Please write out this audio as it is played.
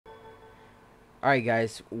Alright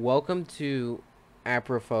guys, welcome to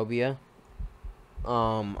Apeirophobia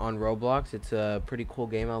on Roblox. It's a pretty cool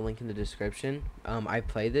game. I'll link in the description. I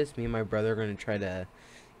played this. Me and my brother are gonna try to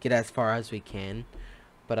get as far as we can.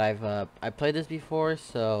 But I played this before,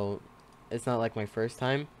 so it's not like my first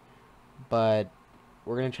time. But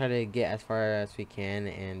we're gonna try to get as far as we can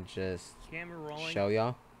and just show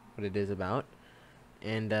y'all what it is about.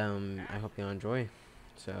 And I hope y'all enjoy.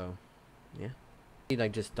 So yeah.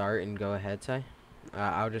 Like just start and go ahead, Ty.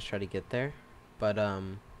 I'll just try to get there. But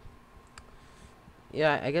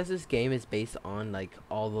yeah, I guess this game is based on like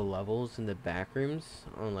all the levels in the back rooms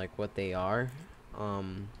on like what they are.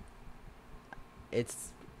 Um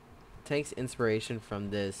it's takes inspiration from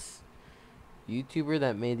this YouTuber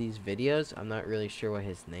that made these videos. I'm not really sure what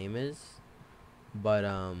his name is, but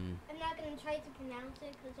I'm not gonna try to pronounce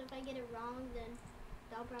it because if I get it wrong, then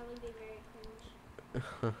that'll probably be very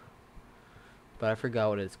cringe. but I forgot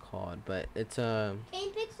what it's called. But it's Kane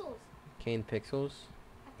Pixels, Kane Pixels.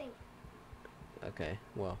 I think. Okay,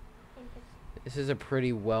 well, Kane Pixels. this is a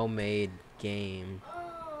pretty well-made game.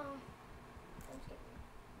 Oh, don't skip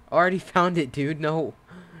Already found it, dude. No,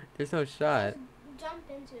 there's no shot. Just jump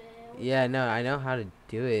into it. Yeah, no, I know how to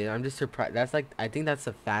do it. I'm just surprised. That's like, I think that's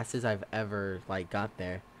the fastest I've ever like got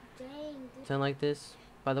there. Dang. Something like this,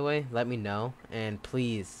 by the way, let me know. And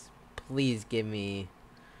please, please give me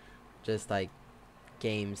just like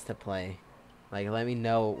games to play. Like, let me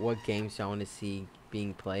know what games y'all want to see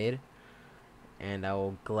being played, and I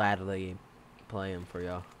will gladly play them for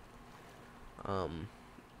y'all.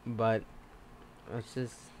 But let's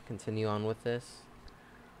just continue on with this.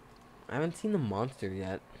 I haven't seen the monster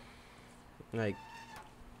yet. Like,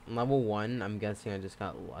 level 1, I'm guessing I just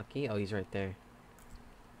got lucky. Oh, he's right there.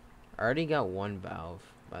 I already got one valve,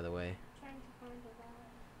 by the way. Trying to find a valve.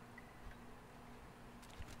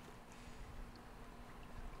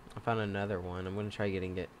 I found another one. I'm gonna try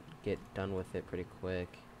get done with it pretty quick.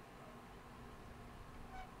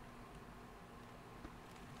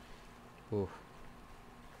 Oof.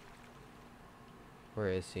 Where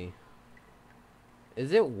is he?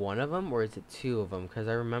 Is it one of them or is it two of them? Because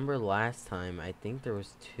I remember last time, I think there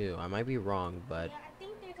was two. I might be wrong, but... Yeah, I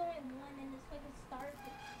think there's only one, and it's like a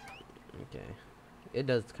starfish. Okay. It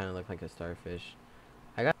does kind of look like a starfish.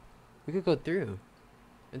 We could go through.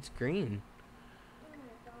 It's green. Oh my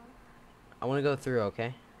god. I want to go through,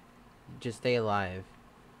 okay? Just stay alive.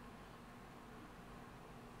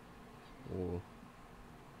 Ooh.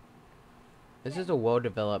 This is a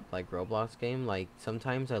well-developed, like, Roblox game. Like,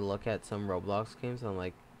 sometimes I look at some Roblox games and I'm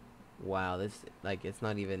like, wow, this, like, it's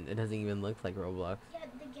not even, it doesn't even look like Roblox. Yeah,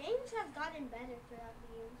 the games have gotten better throughout the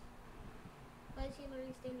years. Why is he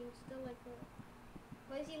literally standing still like that?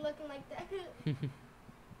 Why is he looking like that?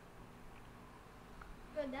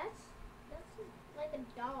 Bro, that's like a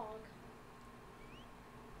dog.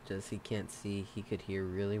 Just he can't see, he could hear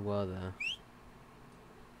really well, though.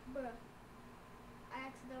 Bruh. I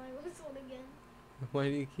accidentally whistled again. Why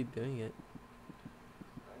do you keep doing it?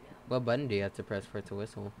 Oh no. What button do you have to press for it to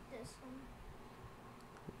whistle? This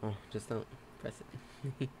one. Oh, just don't press it.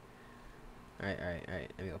 Alright, alright,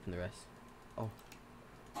 alright. Let me open the rest. Oh.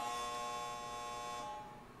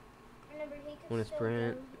 Remember, he could Wanna still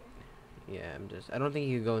sprint? go here. Yeah, I don't think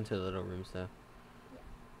you can go into the little rooms, though. Yeah.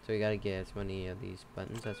 So we gotta get as many of these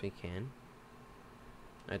buttons as we can.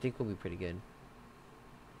 I think we'll be pretty good.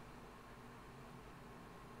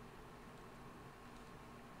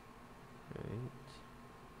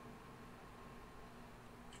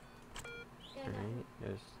 Yeah,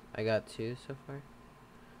 Alright, I got 2 so far.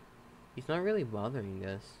 He's not really bothering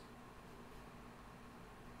us.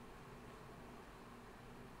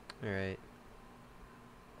 Alright.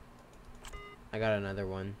 I got another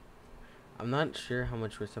one. I'm not sure how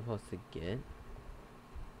much we're supposed to get.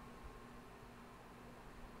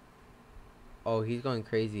 Oh, he's going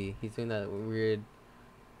crazy. He's doing that weird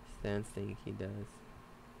stance thing he does.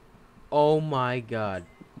 Oh my god.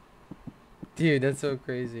 Dude, that's so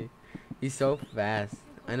crazy. He's so fast.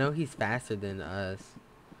 I know he's faster than us.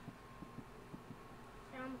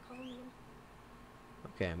 Yeah, I'm calling him.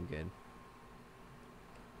 Okay, I'm good.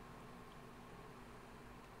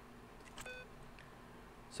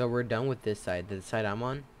 So we're done with this side. The side I'm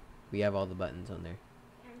on, we have all the buttons on there.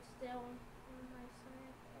 I'm still on my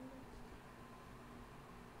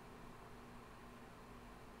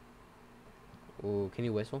side. Ooh, can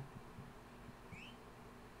you whistle?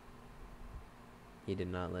 He did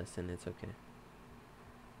not listen. It's okay.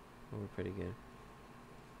 Oh, we're pretty good.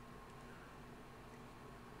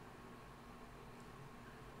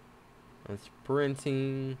 I'm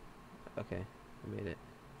sprinting. Okay, I made it.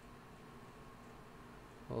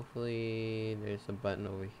 Hopefully there's a button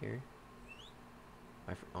over here.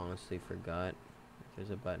 Honestly forgot if there's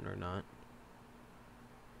a button or not.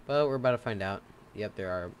 But we're about to find out. Yep,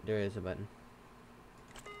 there is a button.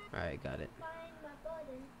 Alright, got it. Find my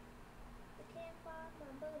button. I can't find my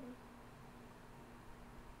button.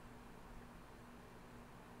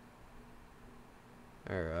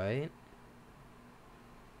 Alright.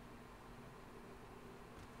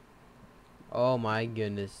 Oh my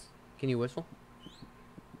goodness. Can you whistle?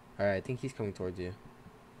 Alright, I think he's coming towards you.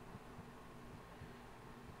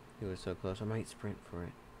 He was so close. I might sprint for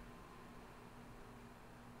it.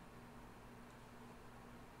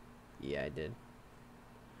 Yeah, I did.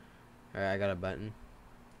 Alright, I got a button.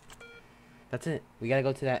 That's it. We gotta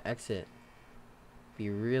go to that exit. Be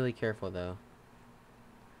really careful though.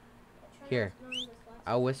 Here.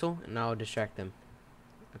 I'll whistle and I'll distract them.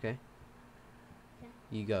 Okay? Yeah.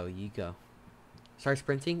 You go, you go. Start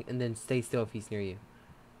sprinting and then stay still if he's near you.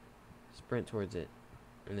 Sprint towards it.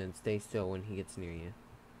 And then stay still when he gets near you.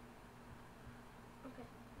 Okay.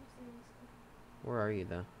 Where are you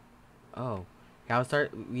though? Oh. Okay, I'll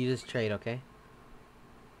start. We just trade, okay?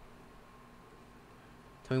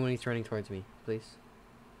 Tell me when he's running towards me, please.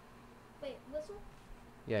 Wait, whistle?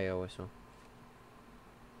 Yeah, whistle.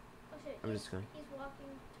 Oh shit. I'm just going. He's walking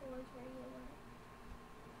towards where you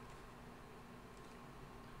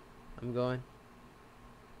are. I'm going.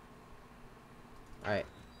 Alright,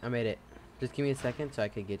 I made it. Just give me a second so I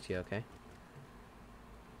could get you, okay? Okay.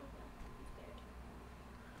 I'm scared.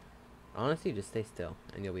 Honestly, just stay still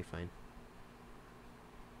and you'll be fine.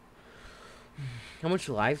 How much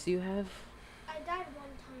lives do you have? I died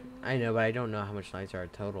one time. I know, but I don't know how much lives are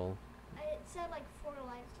total. It said like 4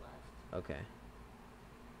 lives left. Okay.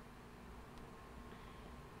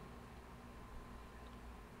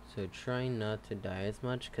 So try not to die as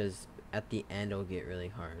much, because at the end it'll get really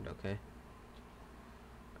hard, okay?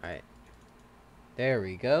 Alright. There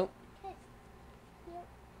we go. Okay. Yep.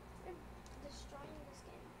 We're destroying this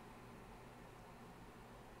game.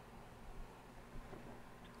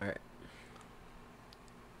 Alright.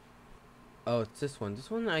 Oh, it's this one. This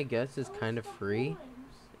one, I guess, is kind of free.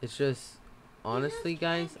 It's just, honestly,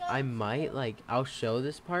 guys, I might, like, I'll show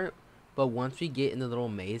this part, but once we get in the little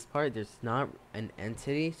maze part, there's not an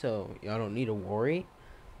entity, so y'all don't need to worry.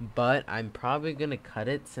 But I'm probably gonna cut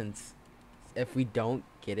it, since if we don't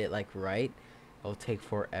get it, like, right, it'll take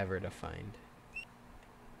forever to find.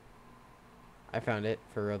 I found it,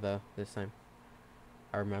 for real, though, this time.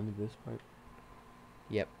 I remember this part.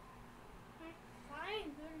 Yep.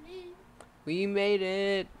 Finally. We made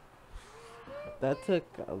it! That took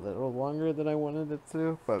a little longer than I wanted it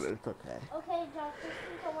to, but it's okay. Okay, Josh, just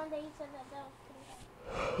until one day you said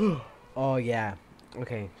that was Oh yeah.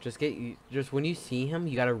 Okay, just when you see him,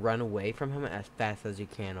 you gotta run away from him as fast as you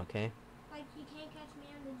can, okay? like you can't catch me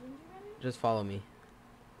on the gingerbread? Just follow me.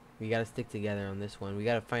 We gotta stick together on this one. We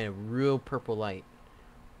gotta find a real purple light.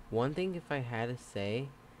 One thing, if I had to say,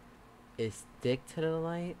 is stick to the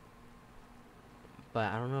light.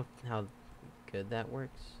 But I don't know how good that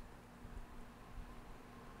works.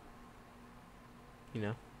 You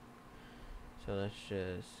know? So let's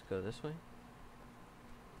just go this way.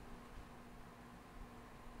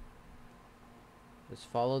 Just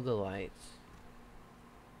follow the lights.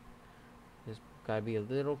 Just gotta be a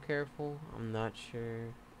little careful. I'm not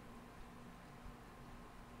sure.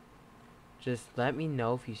 Just let me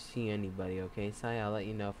know if you see anybody, okay, Sai? I'll let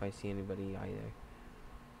you know if I see anybody either.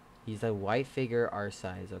 He's a white figure our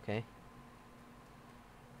size, okay?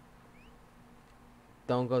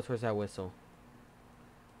 Don't go towards that whistle.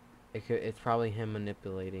 It's probably him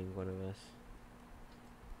manipulating one of us.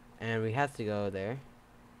 And we have to go there.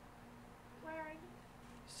 Where are you?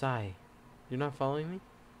 Sai, you're not following me?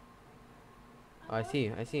 Oh, I see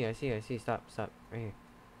you. I see. Stop. Right here.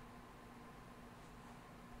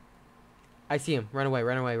 I see him. Run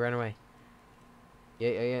away.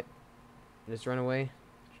 Yeah. Just run away.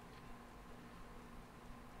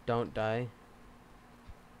 Don't die.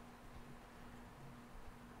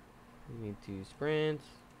 We need to sprint.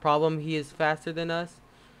 Problem, he is faster than us.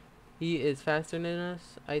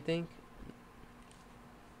 I think.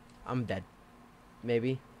 I'm dead.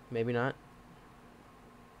 Maybe not.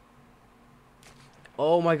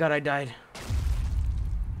 Oh my god, I died.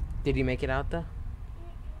 Did he make it out though?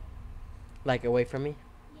 Like away from me?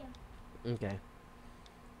 Yeah. Okay.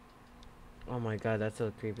 Oh my god, that's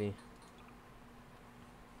so creepy.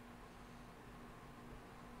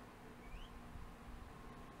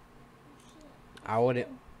 I wouldn't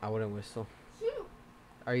whistle. Shoot!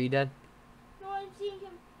 Are you dead? No, I'm seeing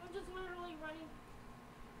him. I'm just literally running.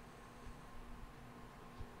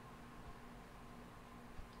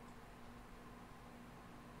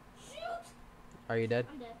 Shoot! Are you dead?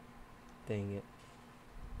 I'm dead. Dang it.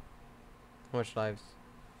 How much lives?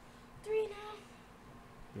 3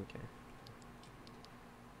 now. Okay.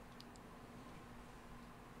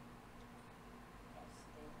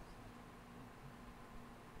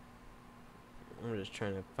 I'm just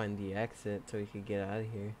trying to find the exit so we could get out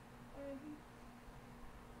of here.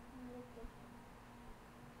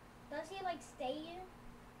 Does he like stay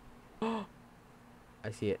you?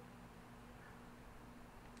 I see it.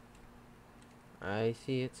 I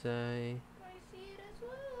see it, Sai. I see it as well.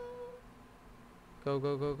 Go,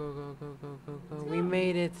 go, go, go, go, go, go, go, go. We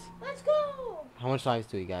made it. Let's go. How much lives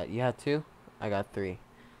do we got? You have 2? I got 3.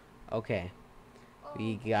 Okay.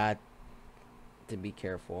 We got to be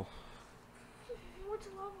careful. Which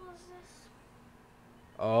level is this?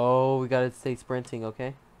 Oh, we gotta stay sprinting,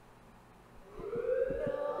 okay?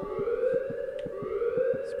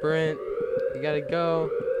 Sprint. You gotta go.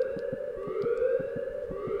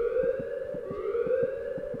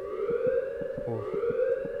 Ooh.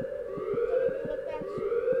 Don't even look back.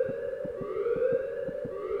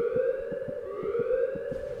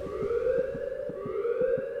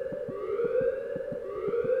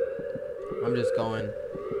 I'm just going.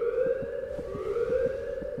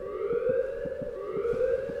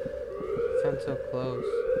 Sounds so close.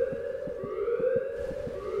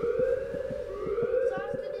 I'm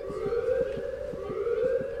exhausted. It's so heavy. My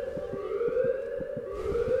vision's getting blurry.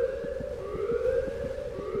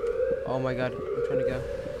 Oh my god, I'm trying to go.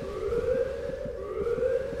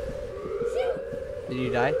 Shoot! Did you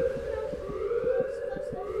die? No. Close, close,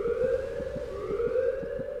 close.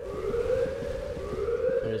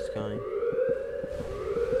 I'm just going.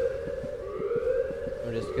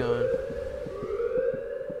 I'm just going.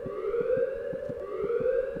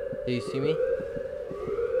 Do you see me?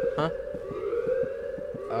 Huh?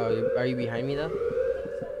 Oh, are you behind me though?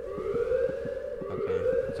 Okay.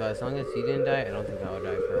 So as long as you didn't die, I don't think I'll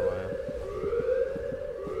die for a while.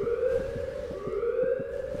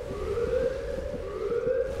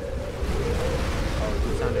 Oh,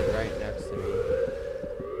 he sounded right next to me.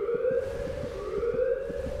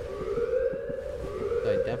 So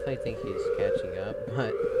I definitely think he's catching up,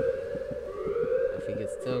 but if he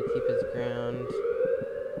could still keep his ground.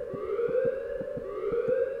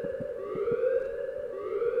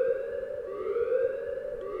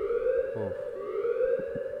 Oof.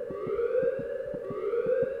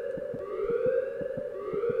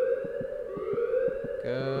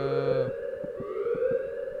 Go.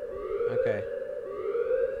 Okay.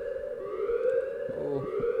 Ooh.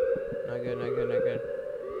 Not good, not good, not good.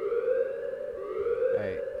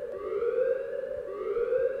 Alright.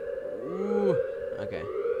 Ooh. Okay.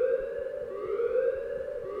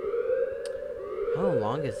 How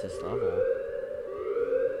long is this level?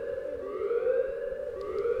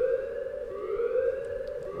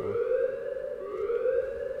 Oh.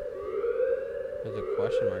 There's a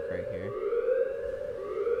question mark right here.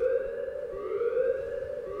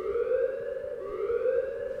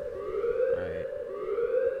 Alright.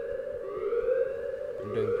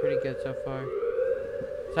 I'm doing pretty good so far.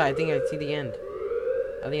 So I think I see the end.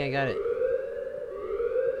 I think I got it.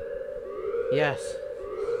 Yes.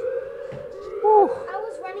 Woo. I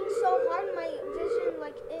was running so hard, my vision,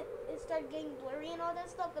 like, it started getting blurry and all that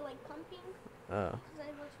stuff, but, like, pumping. Oh. Because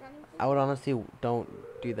I was running I would honestly don't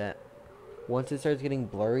do that. Once it starts getting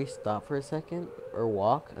blurry, stop for a second or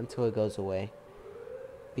walk until it goes away.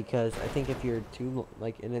 Because I think if you're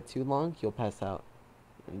in it too long, you'll pass out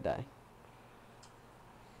and die.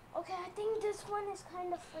 Okay, I think this one is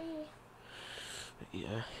kind of free.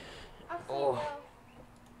 Yeah. I'm free Oh. now.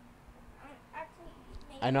 Actually,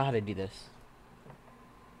 maybe. I know how to do this.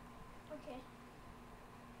 Okay.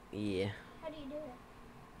 Yeah. How do you do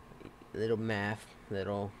it? Little math,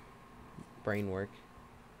 little brain work.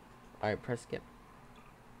 Alright, press skip.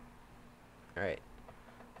 Alright.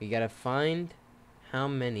 We gotta find how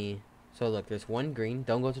many. So look, there's 1 green.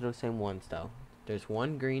 Don't go to the same ones though. There's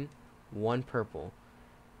 1 green, 1 purple.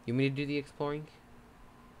 You want me to do the exploring?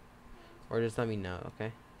 Or just let me know,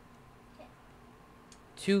 okay? Okay.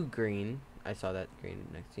 2 green. I saw that green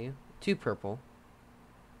next to you. 2 purple.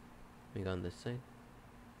 Let me go on this side.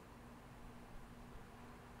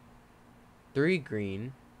 3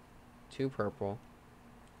 green. 2 purple.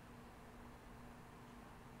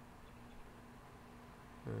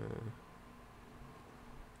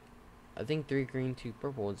 I think 3 green, 2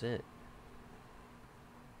 purple is it.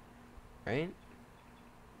 Right?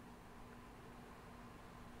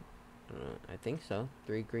 I think so.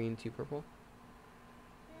 3 green, 2 purple.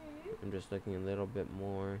 I'm just looking a little bit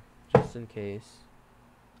more, just in case.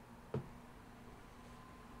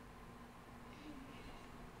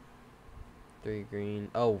 Three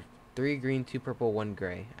green. Oh, 3 green, 2 purple, 1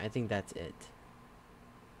 gray. I think that's it.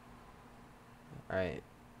 Alright.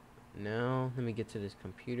 Now, let me get to this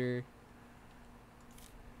computer.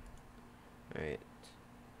 Alright.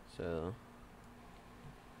 So.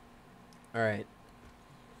 Alright.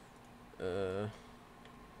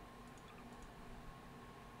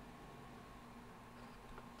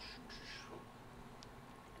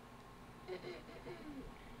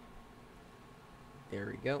 There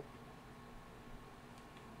we go.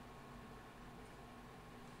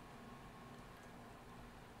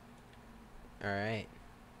 Alright.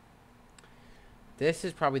 This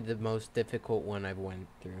is probably the most difficult one I've went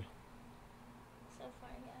through. So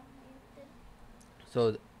far, yeah. You did.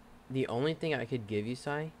 So, the only thing I could give you,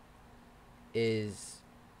 Sai, is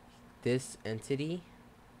this entity.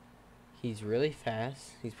 He's really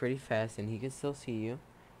fast. He's pretty fast, and he can still see you.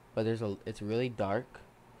 But it's really dark.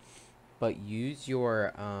 But use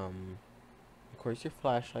your, of course, your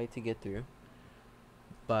flashlight to get through.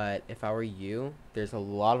 But if I were you, there's a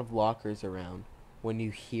lot of lockers around. When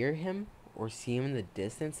you hear him or see him in the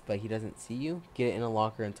distance, but he doesn't see you, get it in a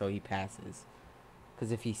locker until he passes.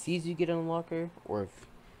 Because if he sees you get in a locker, or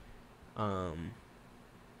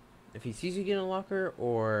if he sees you get in a locker,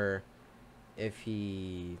 or if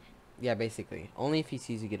he, yeah, basically, only if he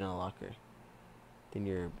sees you get in a locker, then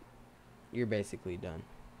you're basically done.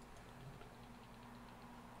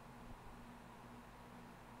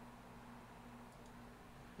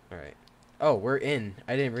 Alright. Oh, we're in.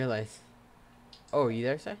 I didn't realize. Oh, are you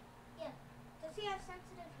there, Sai? Yeah. Does he have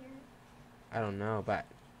sensitive hearing? I don't know, but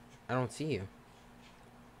I don't see you.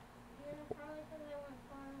 Yeah, probably because I went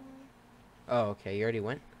far away. Oh, okay. You already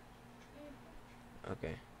went? Mm-hmm.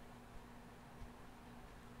 Okay.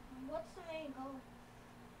 What's the main goal?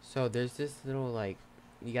 So there's this little, like,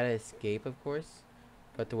 you gotta escape, of course.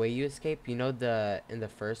 But the way you escape, you know, in the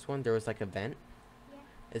first one, there was like a vent? Yeah.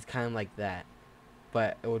 It's kind of like that.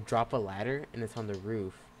 But it will drop a ladder, and it's on the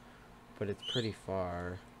roof. But it's pretty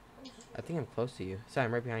far. I think I'm close to you. Sorry,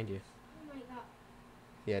 I'm right behind you. Oh my god.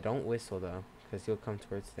 Yeah, don't whistle, though, because you'll come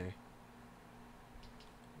towards there.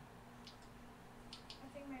 I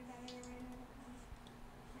think my battery ran out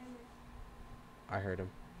of camera. I heard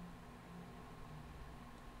him.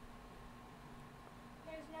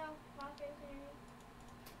 There's no lockers in it.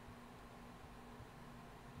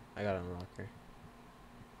 I got a locker.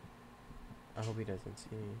 I hope he doesn't see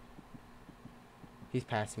me. He's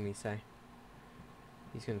passing me, Sai.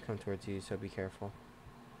 He's gonna come towards you, so be careful.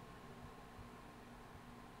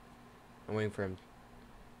 I'm waiting for him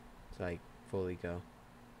to, like, fully go.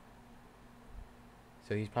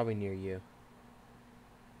 So he's probably near you.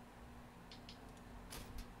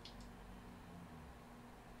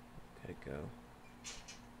 Gotta go.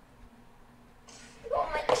 Oh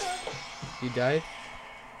my god. You died?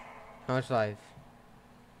 How much life?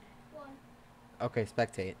 One. Okay,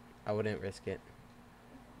 spectate. I wouldn't risk it.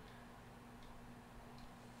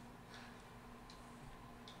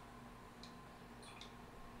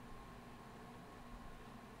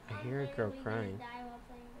 I hear a girl literally crying. gonna die while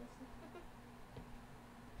playing this.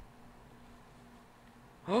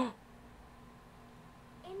 Oh!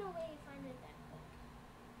 Ain't no way you find it that quick.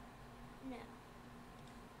 No.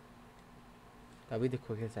 That'll be the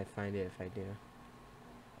quickest I find it if I do.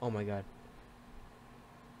 Oh my god.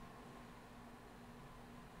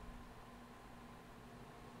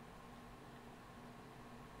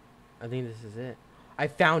 I think this is it. I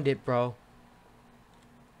found it, bro.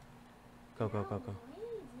 Go, go, go, go. Way,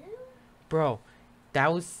 dude. Bro,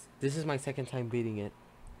 this is my second time beating it.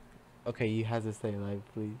 Okay, you have to stay alive,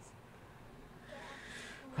 please.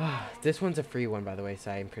 Yeah. This one's a free one, by the way, so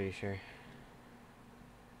I'm pretty sure.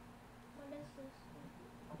 What is this?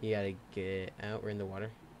 You gotta get out. We're in the water.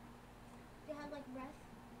 They have like breath.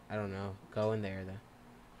 I don't know. Go in there, though.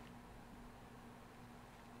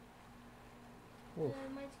 Oof.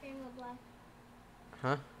 My screen went black.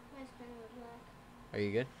 Huh? My screen went black. Are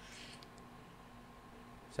you good?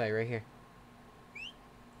 Sorry, right here.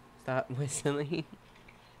 Stop whistling.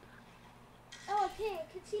 Oh, okay,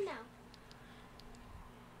 I can see now.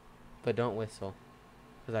 But don't whistle.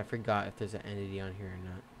 Because I forgot if there's an entity on here or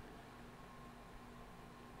not.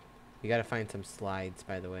 You gotta find some slides,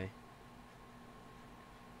 by the way.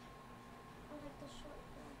 I like the short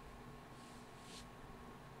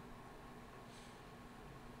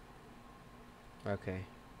one. Okay.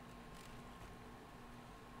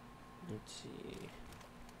 Let's see.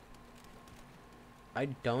 I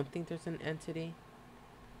don't think there's an entity.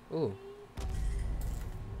 Ooh.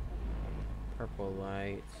 Purple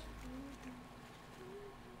lights.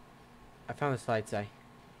 I found the slide, Sai.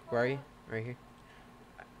 Where are you? Right here.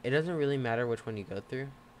 It doesn't really matter which one you go through.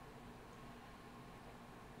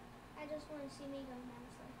 I just want to see me go down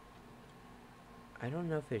I don't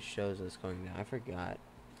know if it shows us going down. I forgot.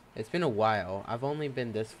 It's been a while. I've only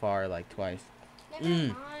been this far like twice.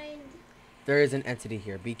 Never mind. There is an entity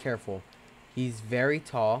here. Be careful. He's very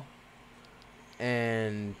tall.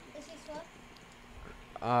 And Is he slow?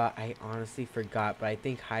 I honestly forgot, but I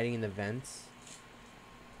think hiding in the vents.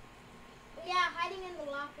 Yeah, hiding in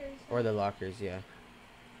the lockers. Or the lockers, yeah.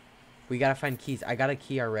 We gotta find keys. I got a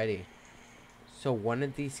key already. So one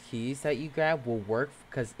of these keys that you grab will work,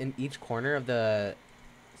 because in each corner of the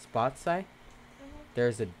spot side,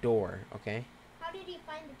 there's a door, okay? How did he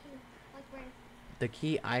find the key? Like where? The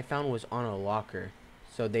key I found was on a locker.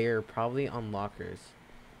 So they are probably on lockers.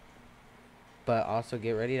 But also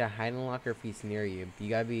get ready to hide in a locker if he's near you. You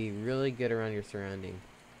gotta be really good around your surrounding.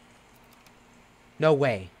 No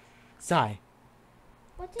way. Sai.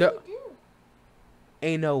 What did he do?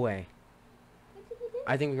 Ain't no way. What did he do?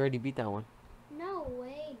 I think we already beat that one. No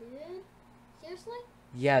way, dude. Seriously?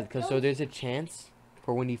 Yeah, because so there's a chance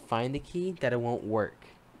for when you find the key that it won't work.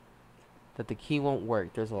 That the key won't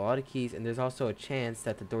work. There's a lot of keys, and there's also a chance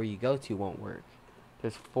that the door you go to won't work.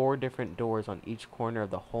 There's 4 different doors on each corner of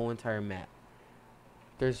the whole entire map.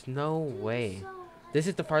 There's no way. This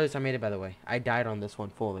is the farthest I made it, by the way. I died on this one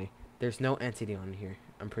fully. There's no entity on here.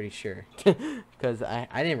 I'm pretty sure. Because I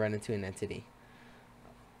didn't run into an entity.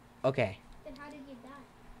 Okay. Then how did you die?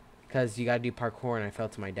 Because you gotta do parkour and I fell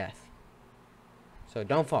to my death. So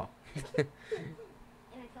don't fall. And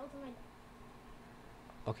I fell to my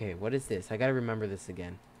death. Okay, what is this? I gotta remember this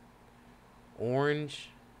again. Orange,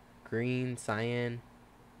 green, cyan,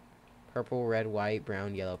 purple, red, white,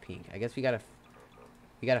 brown, yellow, pink. I guess we gotta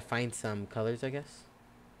find some colors, I guess.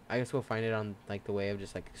 I guess we'll find it on like the way of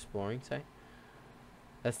just like exploring side.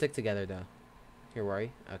 Let's stick together though. Here, where are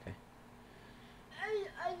you? Okay.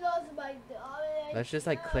 I lost my dog. Let's just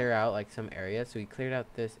like clear out like some areas. So we cleared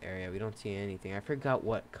out this area. We don't see anything. I forgot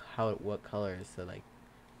what colors to like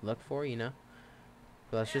look for, you know?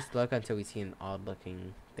 But let's just look until we see an odd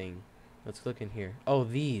looking thing. Let's look in here. Oh,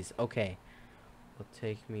 these. Okay. Will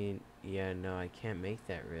take me. Yeah, no, I can't make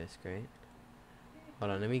that risk, right?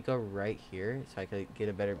 Hold on, let me go right here so I could get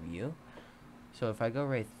a better view. So if I go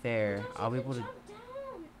right there, I'll be able to. Jump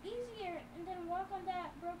down easier and then walk on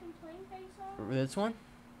that broken plane face off. This one?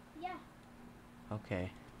 Yeah.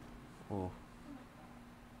 Okay. Oh.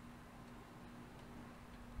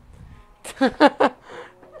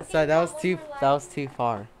 So that was too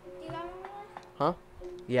far. Do you have one more life? Huh?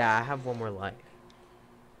 Yeah, I have one more life.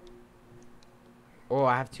 Oh,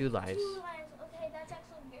 I have 2 lives. 2 lives. Okay, that's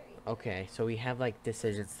actually very good. Okay, so we have like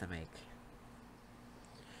decisions to make.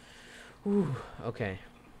 Ooh, okay.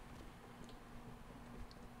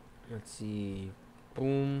 Let's see.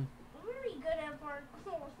 Boom. I'm really good at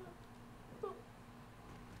parkour.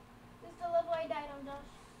 This is the level I died on, Josh.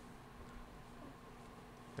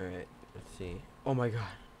 Alright, let's see. Oh my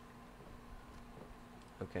god.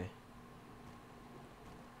 Okay.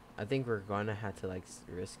 I think we're gonna have to like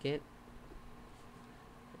risk it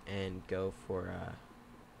and go for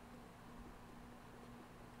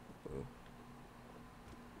ooh,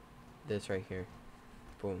 this right here.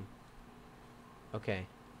 Boom. Okay,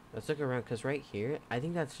 let's look around, because right here I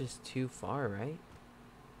think that's just too far, right?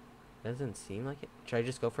 Doesn't seem like it. Should I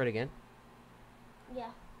just go for it again?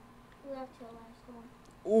 Yeah. We have 2 lives. Come on.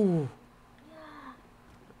 Ooh,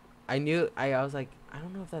 Yeah. I was like, I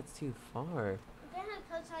don't know if that's too far. Yeah,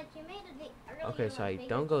 because like you made it earlier. Okay, so I like,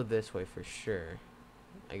 don't go this way for sure.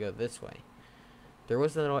 I go this way. There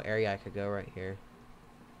was a little area I could go right here.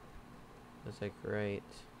 It's like right.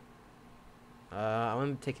 I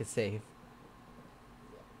want to take a save.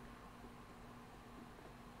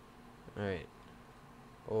 Alright.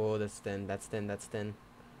 Oh, that's thin. That's thin. That's thin.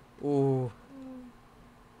 Ooh.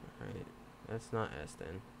 Alright. That's not as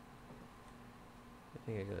thin. I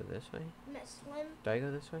think I go this way. Miss Slim. Do I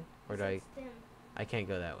go this way? Or do I... Slim. I can't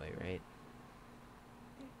go that way, right?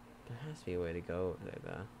 There has to be a way to go over there,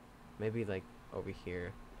 though. Maybe, like, over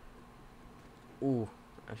here. Ooh.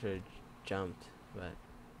 I should have jumped, but...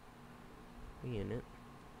 We in it.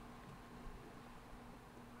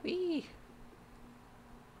 Whee!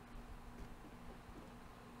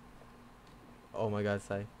 Oh my god,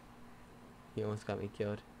 Sai. He almost got me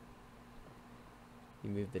killed. He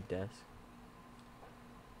moved the desk.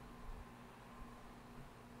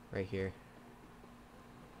 Right here.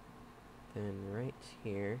 Then right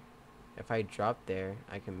here. If I drop there,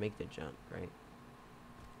 I can make the jump, right?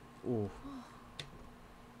 Ooh.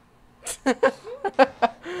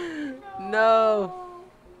 No!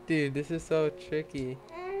 Dude, this is so tricky.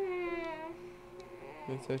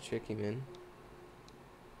 It's so tricky, man.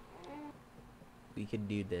 We could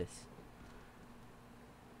do this.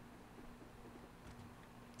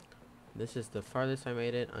 This is the farthest I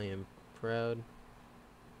made it. I am proud.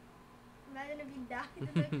 Imagine if you died in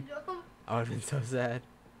the next jump. I would have been so sad.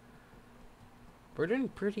 We're doing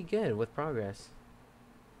pretty good with progress.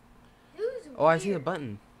 Who's Oh, I weird? see the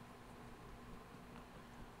button.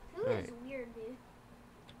 Who is Alright. weird, dude?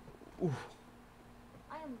 Oof.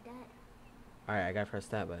 I am dead. Alright, I gotta press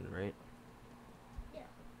that button, right? Yeah.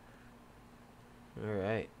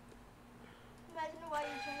 Alright. Imagine while you're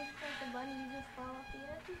trying to press the button, you just fall off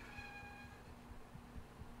the edge.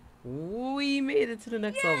 We made it to the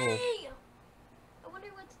next level. Yay! I wonder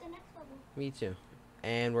what's the next level. Me too.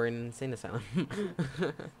 And we're in an insane asylum.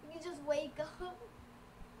 You just wake up.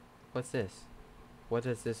 What's this? What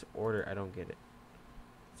does this order? I don't get it.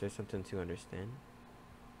 Is there something to understand?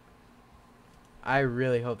 I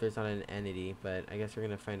really hope there's not an entity, but I guess we're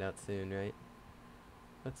gonna find out soon, right?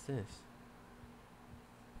 What's this?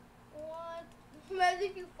 What? Imagine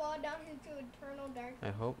if you fall down into eternal darkness.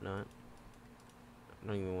 I hope not. I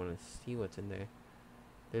don't even want to see what's in there.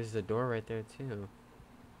 There's a door right there too.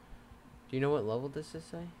 Do you know what level this is,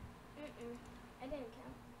 say? I didn't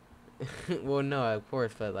count. Well, no, of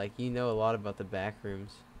course, but like you know a lot about the back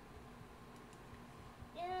rooms.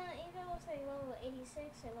 Yeah, even was like level 86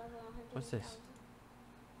 or level 100. What's this?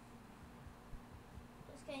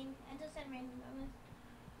 Just kidding. I just said random numbers.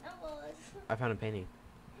 That was. I found a painting.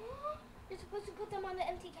 You're supposed to put them on the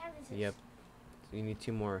empty canvases. Yep. So you need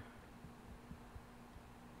 2 more.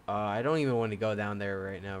 I don't even want to go down there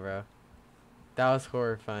right now, bro. That was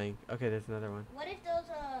horrifying. Okay, there's another one. What if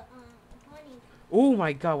those ponies? Oh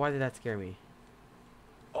my god, why did that scare me?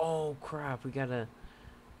 Oh crap, we gotta...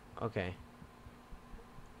 Okay.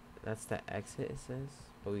 That's the exit, it says.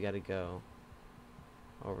 But we gotta go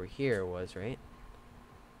over here, it was, right?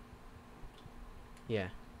 Yeah.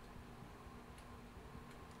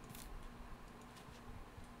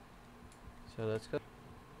 So let's go.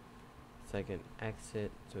 It's like an exit,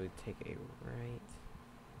 so we take a right.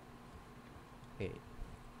 Wait,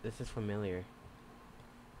 this is familiar.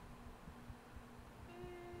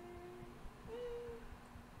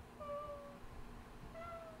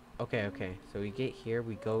 Okay, okay. So we get here,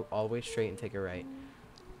 we go all the way straight and take a right.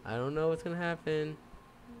 I don't know what's gonna happen.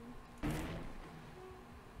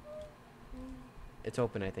 It's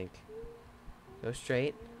open, I think. Go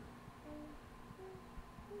straight.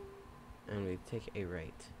 And we take a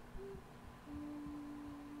right.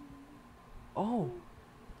 Oh!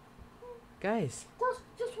 Guys!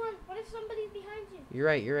 Just run. What if somebody's behind you? You're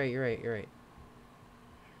right, you're right, you're right, you're right.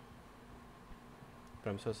 But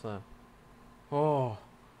I'm so slow. Oh!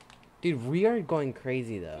 Dude, we are going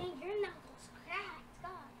crazy though. Dang, your knuckles cracked.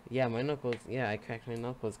 God. Yeah, my knuckles. Yeah, I cracked my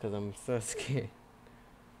knuckles because I'm so scared.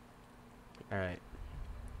 Alright.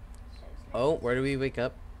 Oh, where do we wake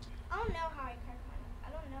up? I don't know how I cracked my.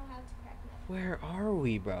 I don't know how to crack my. Where are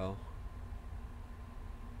we, bro?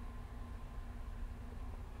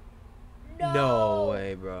 No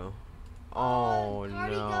way, bro. Oh,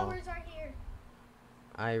 party no. goers are here.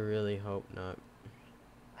 I really hope not.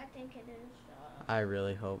 I think it is. I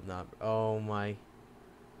really hope not. Oh my. I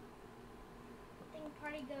think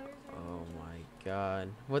party goers are Oh here. my god.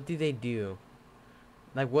 What do they do?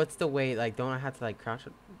 Like, what's the way? Like, don't I have to, like, crouch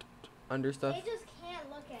under stuff? They just can't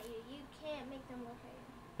look at you. You can't make them look at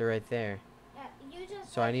you. They're right there. Yeah, you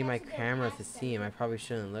just. So I need have my to get camera past to them. see him. I probably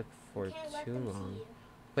shouldn't look for You can't let too them see long. you.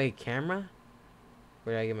 Wait, camera?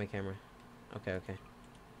 Where did I get my camera? Okay, okay.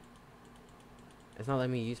 It's not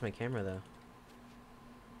letting me use my camera, though.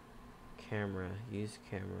 Camera. Use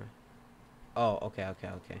camera. Oh, okay, okay,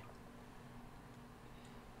 okay.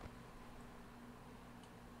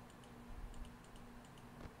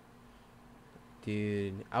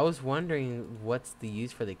 Dude, I was wondering what's the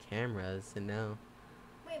use for the cameras, and now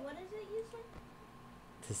Wait, what is it used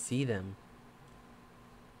for? to see them.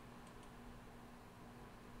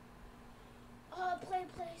 Play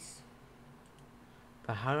place.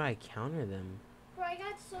 But how do I counter them? Bro, I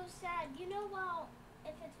got so sad. You know,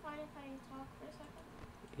 if it's fine if I talk for a second?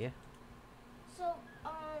 Yeah. So,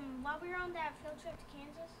 while we were on that field trip to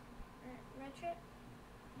Kansas, or road trip,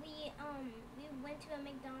 we went to a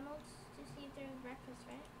McDonald's to see if there was breakfast,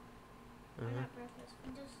 right? Or not breakfast.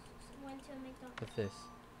 We just went to a McDonald's. What's this?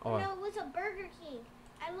 Oh, Oh, no, it was a Burger King.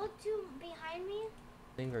 I looked to behind me.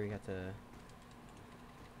 thing where you have to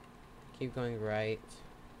keep going right.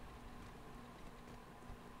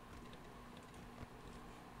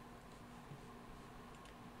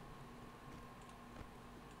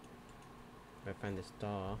 If I find this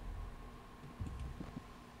doll.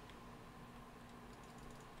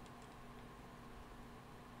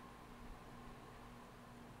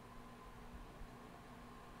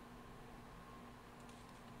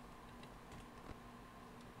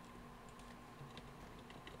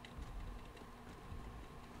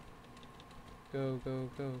 Go, go,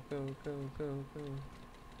 go, go, go, go, go.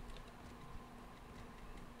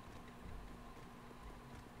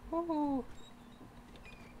 Woo!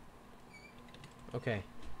 Okay.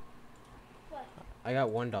 What? I got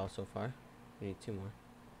 1 doll so far. We need 2 more.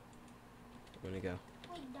 I'm gonna go.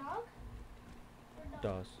 Wait, dog? Or dog?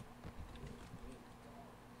 Dolls.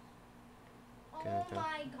 Oh Go.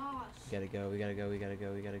 my gosh. We gotta go, we gotta go, we gotta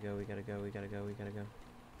go, we gotta go, we gotta go, we gotta go, we gotta go.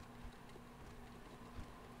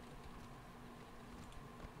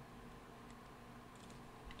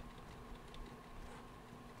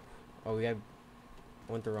 Oh,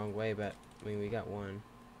 went the wrong way, but I mean we got 1.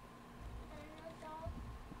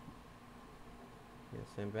 Yeah,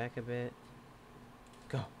 stand back a bit.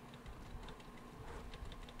 Go.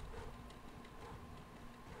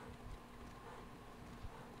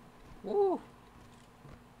 Woo!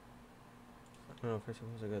 I don't know if we're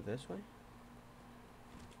supposed to go this way.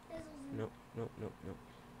 Nope, nope, nope, nope.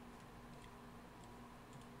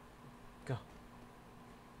 Go.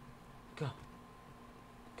 Go.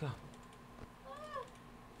 Go.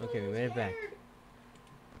 Okay, we made it back.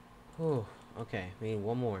 Whew. Okay, we need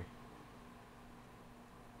 1 more.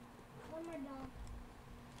 One more dog.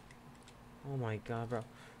 Oh my god, bro.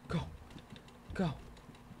 Go. Go.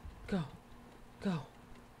 Go. Go.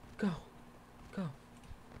 Go. Go.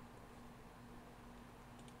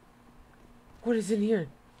 What is in here?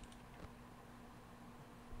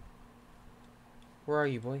 Where are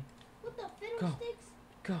you, boy? What the Go. fiddlesticks?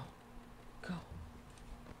 Go. Go.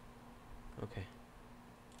 Okay.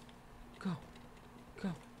 Go. Go.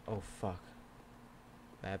 Oh, fuck.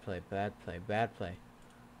 Bad play, bad play, bad play.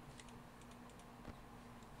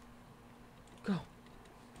 Go.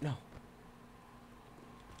 No.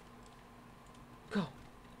 Go.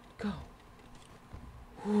 Go.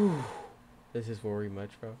 Whew. This is worry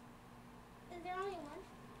much, bro. Is there only one?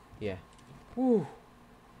 Yeah. Woo.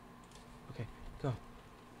 Okay. Go.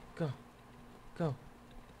 Go. Go.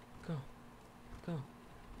 Go. Go.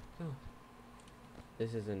 Go.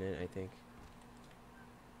 This isn't it, I think.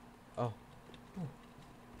 Oh. Ooh.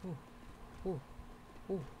 Ooh. Ooh.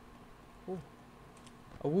 Ooh. Ooh.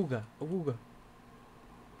 Awooga. Awooga.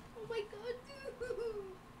 Oh my god, dude.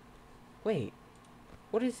 Wait.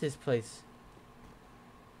 What is this place?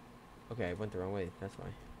 Okay, I went the wrong way. That's why.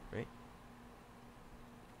 Right?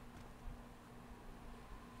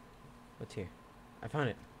 What's here? I found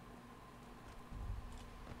it.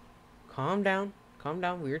 Calm down. Calm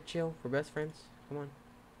down. We're chill. We're best friends. Come on.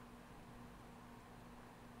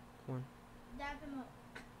 Come on. Dap him up.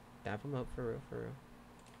 Dap him up for real. For real.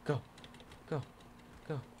 Go. Go.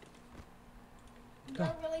 Go. Go.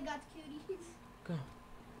 Dog really got cuties. Go.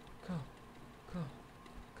 Go. Go.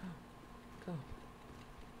 Go. Go.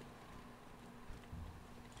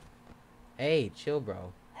 Hey, chill,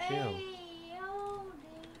 bro. Chill. Hey, yo,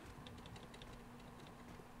 dude.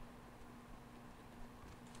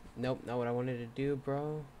 Nope, not what I wanted to do,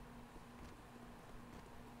 bro.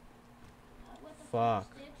 What the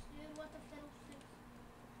Fuck. fiddlesticks, dude? What the fiddlesticks?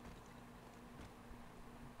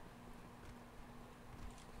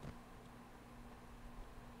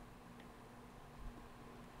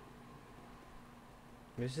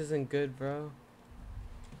 This isn't good, bro.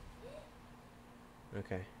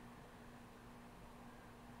 Okay.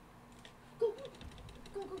 Go, go,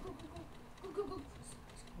 go, go, go, go, go, go, go.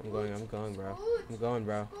 I'm going, bro. I'm going,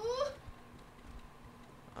 bro.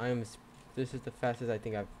 This is the fastest I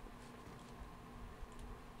think I've...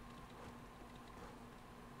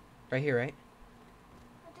 Right here, right?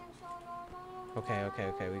 I think so. No. Okay, okay,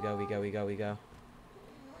 okay. We go, we go, we go, we go.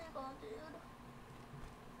 Oh my god, dude.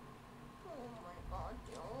 Oh my god,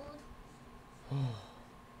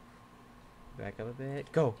 dude. Back up a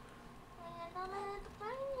bit. Go!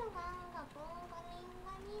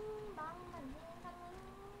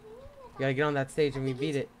 You gotta get on that stage and we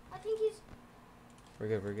beat it. I think he's... We're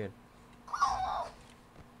good, we're good.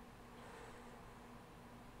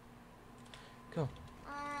 Go.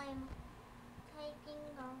 I'm taking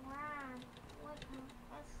the run with my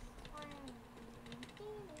best friend.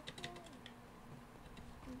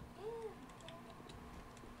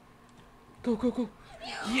 Go, go, go.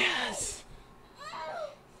 Yes!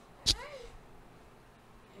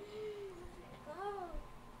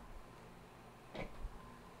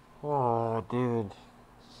 Oh, dude.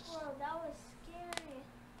 Whoa, that was scary.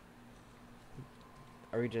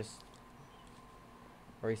 Are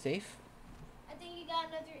we safe? I think you got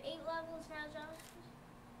another 8 levels now, Josh.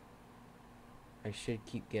 I should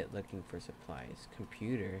get looking for supplies.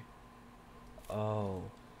 Computer. Oh.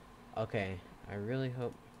 Okay. I really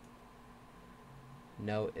hope...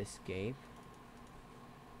 No escape.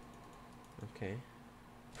 Okay.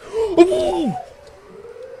 I'm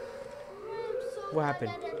What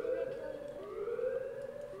happened? That didn't kill you.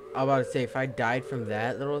 I was about to say, if I died from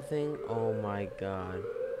that little thing, oh my god.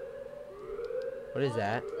 What is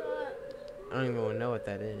that? I don't even want to know what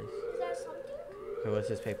that is. Is that something? Okay, what's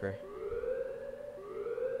this paper?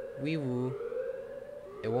 Wee woo.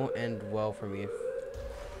 It won't end well for me if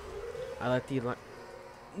I let the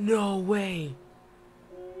No way!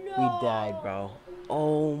 We died, No. bro.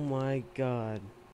 Oh my god.